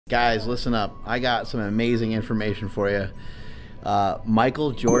Guys, listen up. I got some amazing information for you.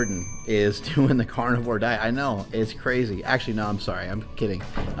 Michael Jordan is doing the carnivore diet. I know, it's crazy. Actually, no, I'm sorry. I'm kidding.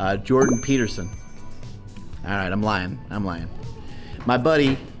 Jordan Peterson. All right, I'm lying. My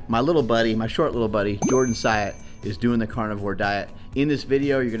buddy, my short little buddy, Jordan Syatt, is doing the carnivore diet. In this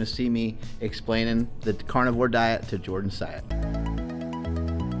video, you're gonna see me explaining the carnivore diet to Jordan Syatt.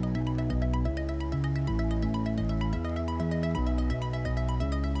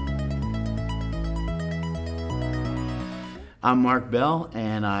 I'm Mark Bell,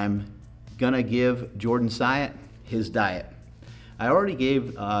 and I'm gonna give Jordan Syatt his diet. I already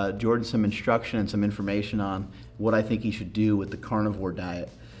gave Jordan some instruction and some information on what I think he should do with the carnivore diet.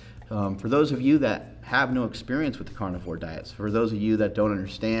 For those of you that have no experience with the carnivore diets, for those of you that don't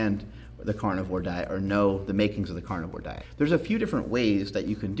understand the carnivore diet or know the makings of the carnivore diet, there's a few different ways that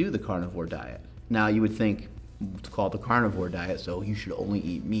you can do the carnivore diet. Now you would think it's called the carnivore diet, so you should only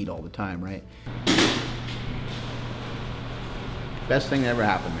eat meat all the time, right? Best thing that ever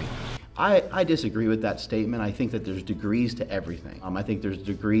happened to me. I disagree with that statement. I think that there's degrees to everything. I think there's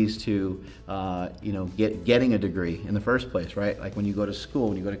degrees to, getting a degree in the first place, right? Like when you go to school,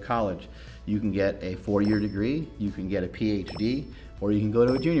 when you go to college, you can get a 4-year degree, you can get a PhD, or you can go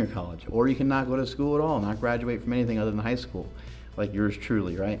to a junior college, or you can not go to school at all, not graduate from anything other than high school, like yours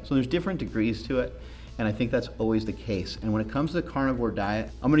truly, right? So there's different degrees to it, and I think that's always the case. And when it comes to the carnivore diet,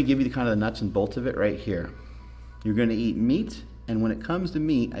 I'm gonna give you the kind of the nuts and bolts of it right here. You're gonna eat meat. And when it comes to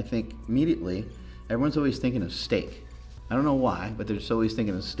meat, I think immediately, everyone's always thinking of steak. I don't know why, but they're just always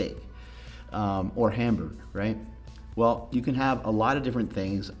thinking of steak or hamburger, right? Well, you can have a lot of different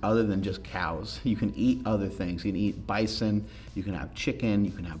things other than just cows. You can eat other things. You can eat bison, you can have chicken,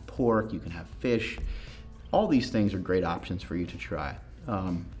 you can have pork, you can have fish. All these things are great options for you to try.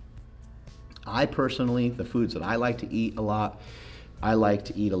 I personally, the foods that I like to eat a lot, I like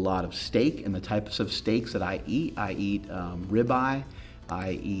to eat a lot of steak, and the types of steaks that I eat ribeye,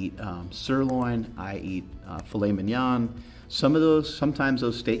 I eat sirloin, I eat filet mignon. Sometimes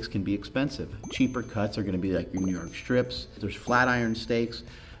those steaks can be expensive. Cheaper cuts are gonna be like your New York strips. There's flat iron steaks.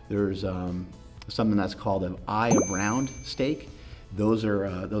 There's something that's called an eye of round steak. Those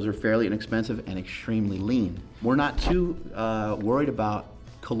are fairly inexpensive and extremely lean. We're not too worried about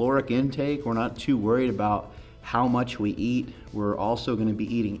caloric intake. We're not too worried about how much we eat. We're also going to be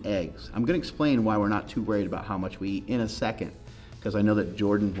eating eggs. I'm going to explain why we're not too worried about how much we eat in a second, because I know that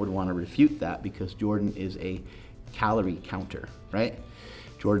Jordan would want to refute that, because Jordan is a calorie counter, right?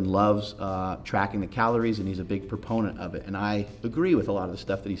 Jordan loves tracking the calories, and he's a big proponent of it. And I agree with a lot of the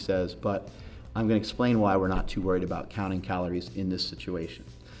stuff that he says, but I'm going to explain why we're not too worried about counting calories in this situation.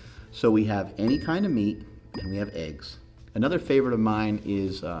 So we have any kind of meat, and we have eggs. Another favorite of mine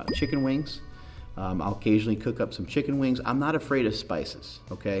is chicken wings. I'll occasionally cook up some chicken wings. I'm not afraid of spices,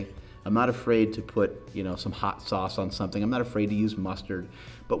 okay? I'm not afraid to put, some hot sauce on something. I'm not afraid to use mustard.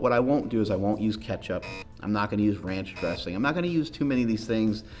 But what I won't do is I won't use ketchup. I'm not gonna use ranch dressing. I'm not gonna use too many of these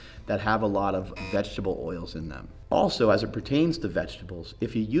things that have a lot of vegetable oils in them. Also, as it pertains to vegetables,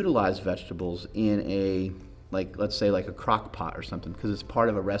 if you utilize vegetables in a, let's say like a crock pot or something, because it's part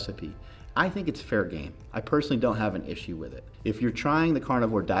of a recipe, I think it's fair game. I personally don't have an issue with it. If you're trying the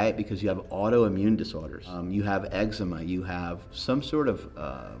carnivore diet because you have autoimmune disorders, you have eczema, you have some sort of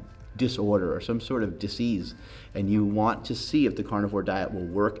disorder or some sort of disease, and you want to see if the carnivore diet will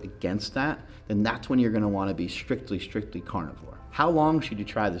work against that, then that's when you're gonna wanna be strictly carnivore. How long should you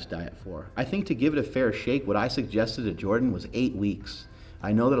try this diet for? I think to give it a fair shake, what I suggested to Jordan was 8 weeks.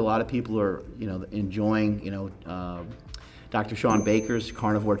 I know that a lot of people are, enjoying, Dr. Shawn Baker's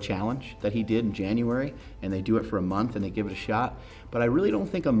carnivore challenge that he did in January, and they do it for a month and they give it a shot. But I really don't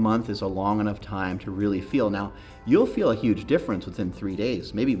think a month is a long enough time to really feel. Now, you'll feel a huge difference within 3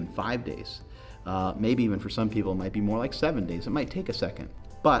 days, maybe even 5 days. Maybe even for some people, it might be more like 7 days. It might take a second.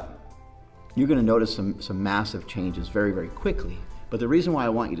 But you're gonna notice some massive changes very, very quickly. But the reason why I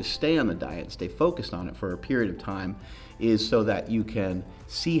want you to stay on the diet, stay focused on it for a period of time, is so that you can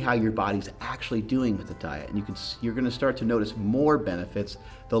see how your body's actually doing with the diet. And you're gonna start to notice more benefits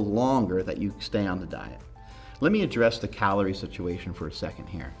the longer that you stay on the diet. Let me address the calorie situation for a second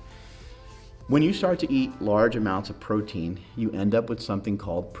here. When you start to eat large amounts of protein, you end up with something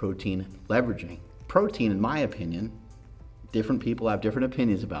called protein leveraging. Protein, in my opinion, different people have different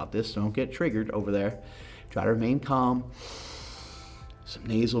opinions about this, so don't get triggered over there. Try to remain calm. Some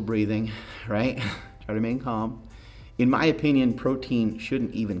nasal breathing, right? Try to remain calm. In my opinion, protein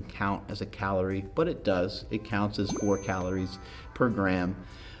shouldn't even count as a calorie, but it does. It counts as 4 calories per gram.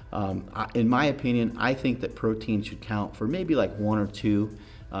 In my opinion, I think that protein should count for maybe like 1 or 2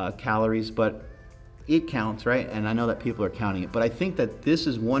 calories, but it counts, right? And I know that people are counting it, but I think that this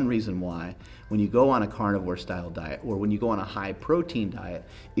is one reason why when you go on a carnivore style diet or when you go on a high protein diet,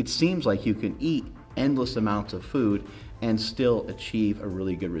 it seems like you can eat endless amounts of food and still achieve a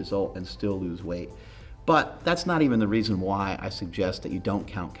really good result and still lose weight. But that's not even the reason why I suggest that you don't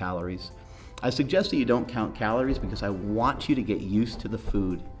count calories. I suggest that you don't count calories because I want you to get used to the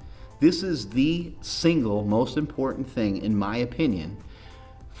food. This is the single most important thing, in my opinion,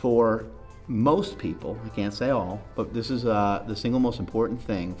 for most people. I can't say all, but this is the single most important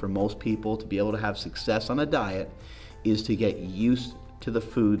thing for most people to be able to have success on a diet is to get used to the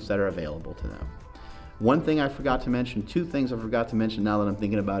foods that are available to them. One thing I forgot to mention, two things I forgot to mention now that I'm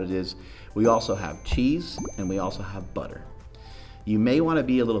thinking about it is we also have cheese and we also have butter. You may want to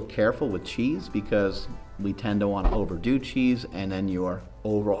be a little careful with cheese because we tend to want to overdo cheese and then your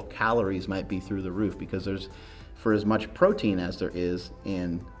overall calories might be through the roof because there's, for as much protein as there is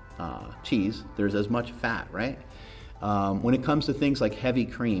in cheese, there's as much fat, right? When it comes to things like heavy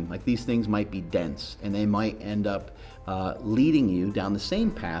cream, like these things might be dense and they might end up leading you down the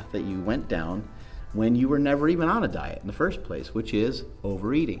same path that you went down when you were never even on a diet in the first place, which is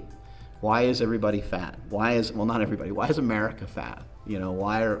overeating. Why is everybody fat? Why is, well, not everybody, why is America fat? You know,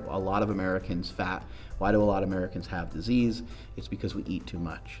 why are a lot of Americans fat? Why do a lot of Americans have disease? It's because we eat too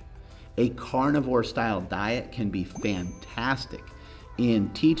much. A carnivore style diet can be fantastic in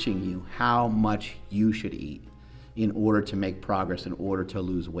teaching you how much you should eat in order to make progress, in order to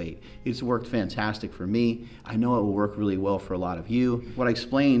lose weight. It's worked fantastic for me. I know it will work really well for a lot of you. What I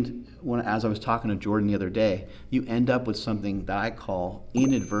explained as I was talking to Jordan the other day, you end up with something that I call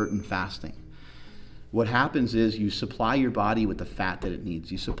inadvertent fasting. What happens is you supply your body with the fat that it needs.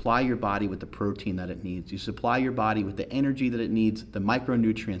 You supply your body with the protein that it needs. You supply your body with the energy that it needs, the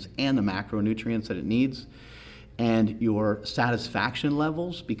micronutrients and the macronutrients that it needs. And your satisfaction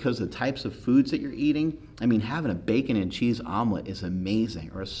levels, because of the types of foods that you're eating, I mean, having a bacon and cheese omelet is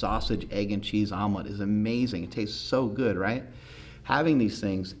amazing, or a sausage, egg, and cheese omelet is amazing. It tastes so good, right? Having these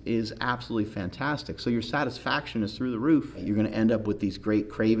things is absolutely fantastic. So your satisfaction is through the roof. You're going to end up with these great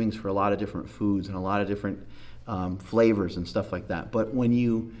cravings for a lot of different foods and a lot of different flavors and stuff like that. But when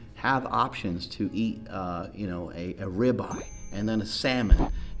you have options to eat, you know, a ribeye, and then a salmon,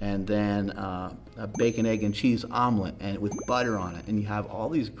 and then a bacon, egg, and cheese omelet, and with butter on it, and you have all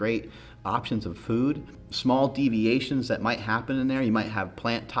these great options of food. Small deviations that might happen in there, you might have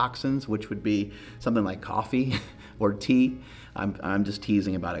plant toxins, which would be something like coffee or tea. I'm just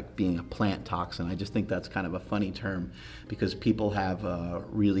teasing about it being a plant toxin. I just think that's kind of a funny term because people have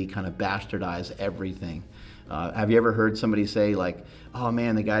really kind of bastardized everything. Have you ever heard somebody say like, oh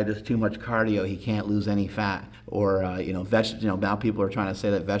man, the guy does too much cardio, he can't lose any fat? Or now people are trying to say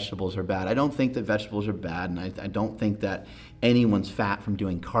that vegetables are bad. I don't think that vegetables are bad, and I don't think that anyone's fat from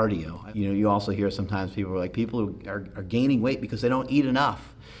doing cardio. You know, you also hear sometimes people are like, people are gaining weight because they don't eat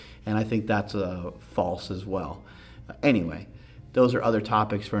enough. And I think that's false as well. Anyway, those are other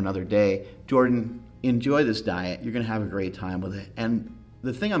topics for another day. Jordan, enjoy this diet. You're gonna have a great time with it. And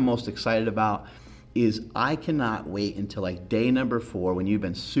the thing I'm most excited about is I cannot wait until like day number 4 when you've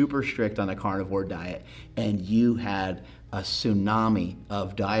been super strict on a carnivore diet and you had a tsunami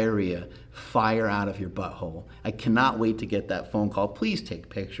of diarrhea fire out of your butthole. I cannot wait to get that phone call. Please take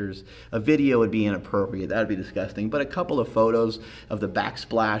pictures. A video would be inappropriate. That would be disgusting. But a couple of photos of the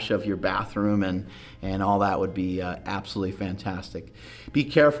backsplash of your bathroom and all that would be absolutely fantastic. Be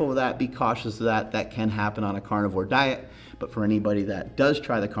careful with that. Be cautious of that. That can happen on a carnivore diet. But for anybody that does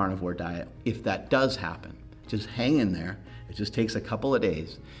try the carnivore diet, if that does happen, just hang in there. It just takes a couple of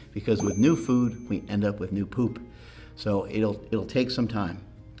days because with new food, we end up with new poop. So it'll take some time.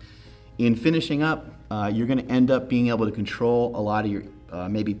 In finishing up, you're going to end up being able to control a lot of your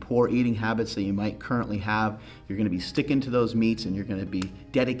maybe poor eating habits that you might currently have. You're going to be sticking to those meats and you're going to be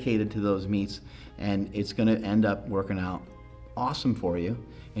dedicated to those meats, and it's going to end up working out awesome for you.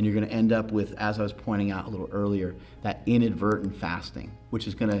 And you're going to end up with, as I was pointing out a little earlier, that inadvertent fasting, which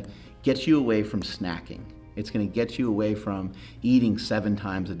is going to get you away from snacking. It's going to get you away from eating 7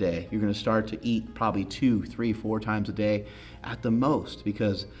 times a day. You're going to start to eat probably 2, 3, 4 times a day at the most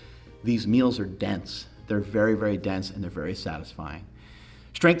because these meals are dense. They're very, very dense and they're very satisfying.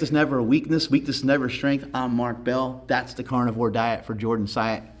 Strength is never a weakness. Weakness is never strength. I'm Mark Bell. That's the Carnivore Diet for Jordan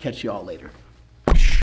Syatt. Catch you all later.